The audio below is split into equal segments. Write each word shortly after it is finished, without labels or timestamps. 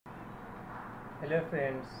Hello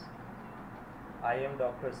friends, I am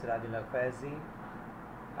Dr. Sirajul Faizi.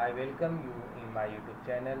 I welcome you in my YouTube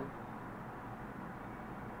channel.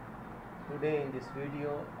 Today in this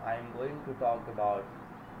video, I am going to talk about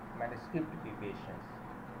manuscript preparations.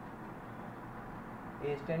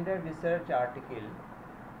 A standard research article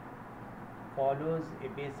follows a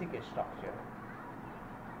basic structure.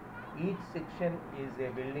 Each section is a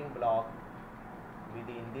building block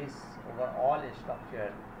within this overall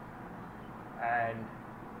structure, and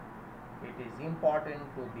it is important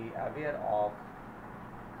to be aware of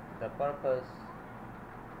the purpose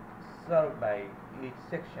served by each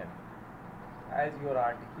section as your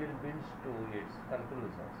article builds to its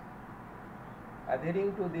conclusions.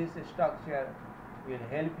 Adhering to this structure will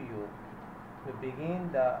help you to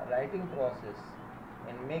begin the writing process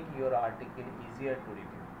and make your article easier to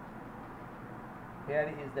review.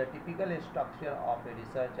 Here is the typical structure of a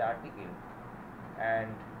research article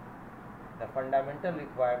and the fundamental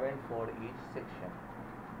requirement for each section.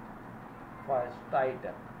 First,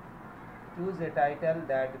 title. Choose a title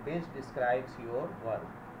that best describes your work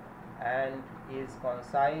and is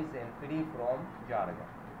concise and free from jargon.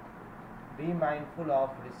 Be mindful of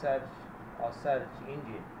research or search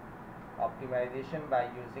engine optimization by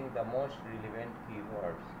using the most relevant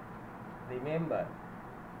keywords. Remember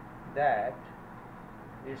that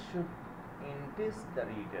it should interest the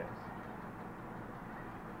readers.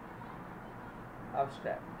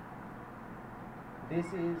 Abstract. This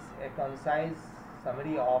is a concise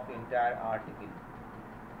summary of entire article.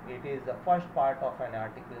 It is the first part of an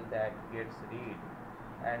article that gets read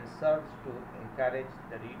and serves to encourage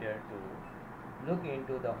the reader to look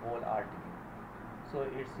into the whole article. So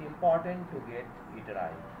it's important to get it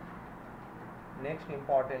right. Next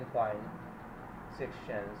important point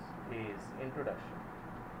sections is introduction.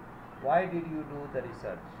 Why did you do the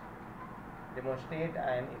research? Demonstrate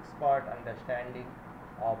an expert understanding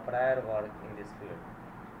of prior work in this field.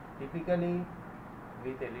 Typically,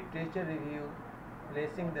 with a literature review,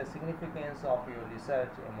 placing the significance of your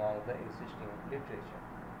research among the existing literature.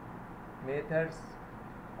 Methods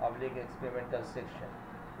 / experimental section.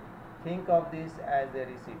 Think of this as a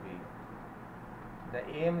recipe. The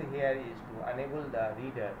aim here is to enable the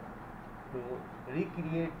reader to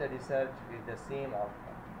recreate the research with the same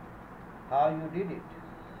outcome. How you did it?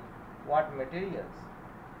 What materials,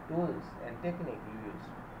 tools and technique you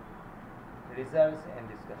used? Results and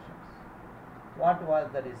discussions. What was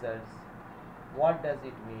the results? What does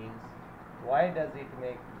it mean? Why does it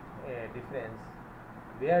make a difference?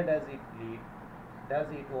 Where does it lead? Does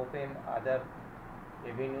it open other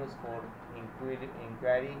avenues for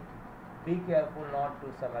inquiry? Be careful not to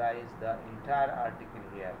summarize the entire article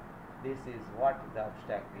here. This is what the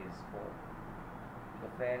abstract is for. So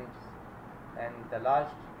friends, and the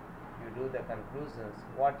last, you do the conclusions.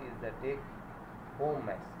 What is the take home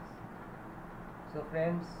message? So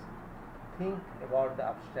friends, think about the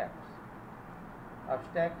abstracts.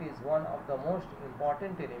 Abstract is one of the most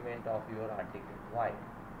important element of your article. Why?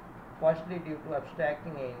 Firstly, due to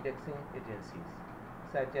abstracting and indexing agencies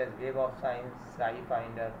such as Web of Science,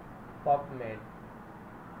 SciFinder, PubMed,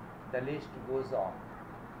 the list goes on.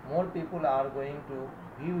 More people are going to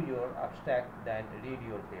view your abstract than read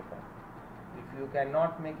your paper. If you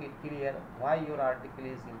cannot make it clear why your article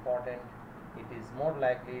is important, it is more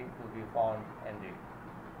likely to be found and read.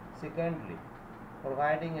 Secondly,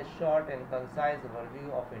 providing a short and concise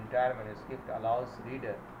overview of entire manuscript allows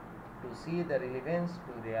reader to see the relevance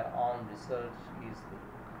to their own research easily,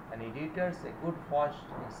 and editors a good first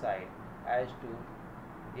insight as to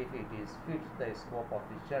if it is fits the scope of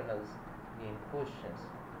the journals in questions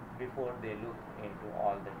before they look into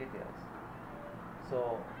all the details.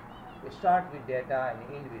 So we start with data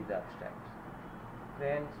and end with the abstracts.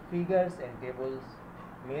 Friends, figures and tables,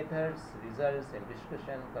 methods, results and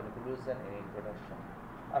discussion, conclusion and introduction,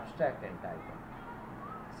 abstract and title.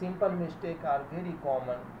 Simple mistakes are very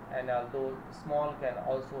common, and although small, can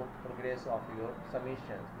also progress of your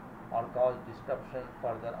submissions or cause disruption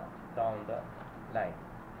further down the line.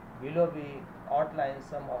 Below we outline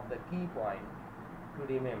some of the key points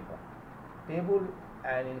to remember. Table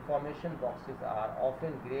and information boxes are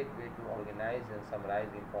often great way to organize and summarize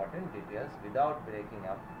important details without breaking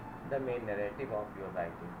up the main narrative of your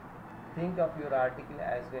writing. Think of your article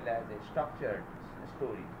as well as a structured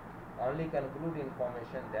story. Only conclude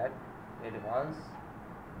information that advance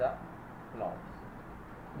the plot.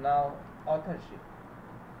 Now, authorship.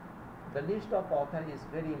 The list of author is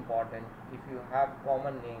very important. If you have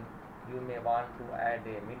common name, you may want to add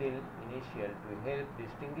a middle initial to help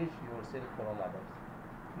distinguish yourself from others.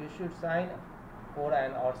 You should sign for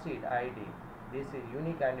an ORCID ID This is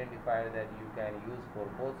unique identifier that you can use for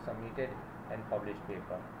both submitted and published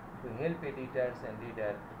paper to help editors and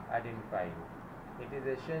readers identify you. It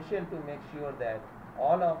is essential to make sure that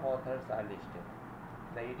all of authors are listed.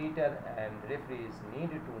 The editor and referees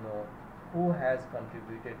need to know who has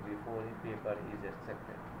contributed before a paper is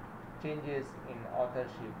accepted. Changes in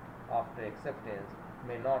authorship after acceptance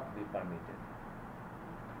may not be permitted.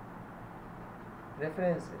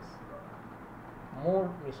 References.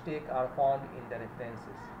 More mistakes are found in the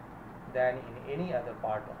references than in any other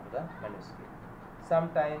part of the manuscript.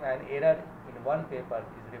 Sometimes an error in one paper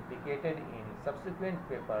is replicated in subsequent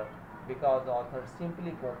paper because the author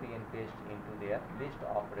simply copy and paste into their list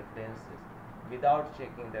of references without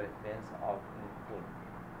checking the reference out in full.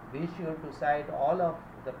 Be sure to cite all of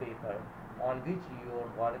the paper on which your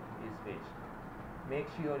work is based. Make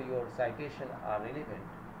sure your citations are relevant.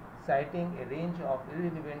 Citing a range of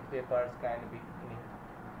irrelevant papers can be a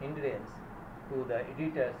hindrance to the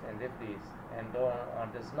editors and referees and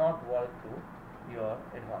does not work to your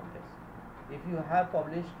advantage. If you have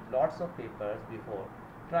published lots of papers before,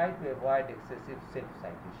 try to avoid excessive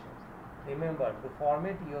self-citations. Remember to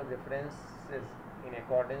format your references in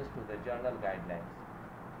accordance to the journal guidelines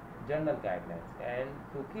and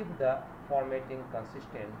to keep the formatting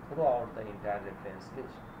consistent throughout the entire reference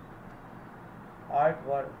list.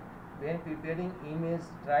 Artwork. When preparing images,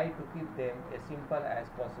 try to keep them as simple as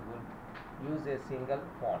possible. Use a single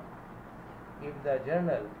font. If the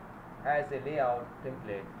journal has a layout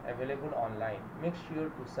template available online, make sure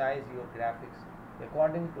to size your graphics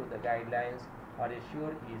according to the guidelines or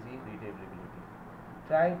assure easy readability.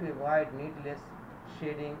 Try to avoid needless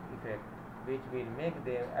shading effect, which will make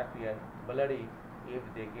them appear blurry if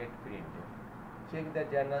they get printed. Check the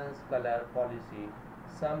journal's color policy.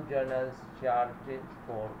 Some journals charge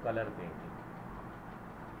for color painting.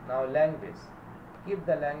 Now, language. Keep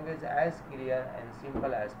the language as clear and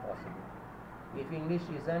simple as possible. If English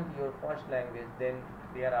isn't your first language, then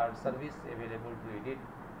there are services available to edit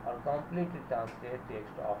or completely translate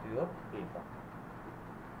text of your paper.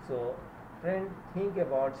 So, friend, think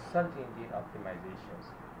about search engine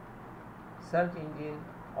optimizations. Search engine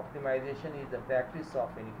optimization is the practice of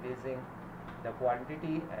increasing the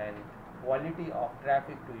quantity and quality of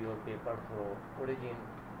traffic to your paper through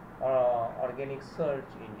organic search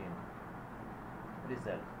engine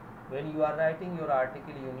result. When you are writing your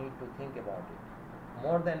article, you need to think about it.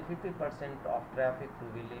 More than 50% of traffic to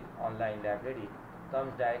Wiley online library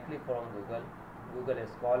comes directly from Google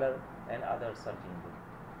Scholar and other search engines.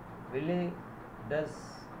 Wiley does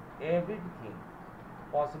everything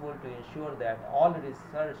possible to ensure that all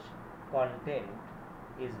research content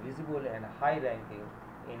is visible and high ranking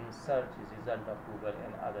in search result of Google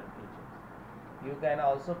and other engines. You can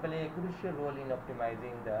also play a crucial role in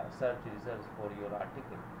optimizing the search results for your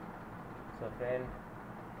article. So friend,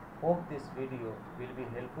 hope this video will be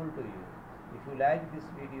helpful to you. If you like this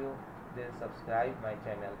video, then subscribe my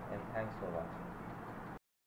channel and thanks for watching.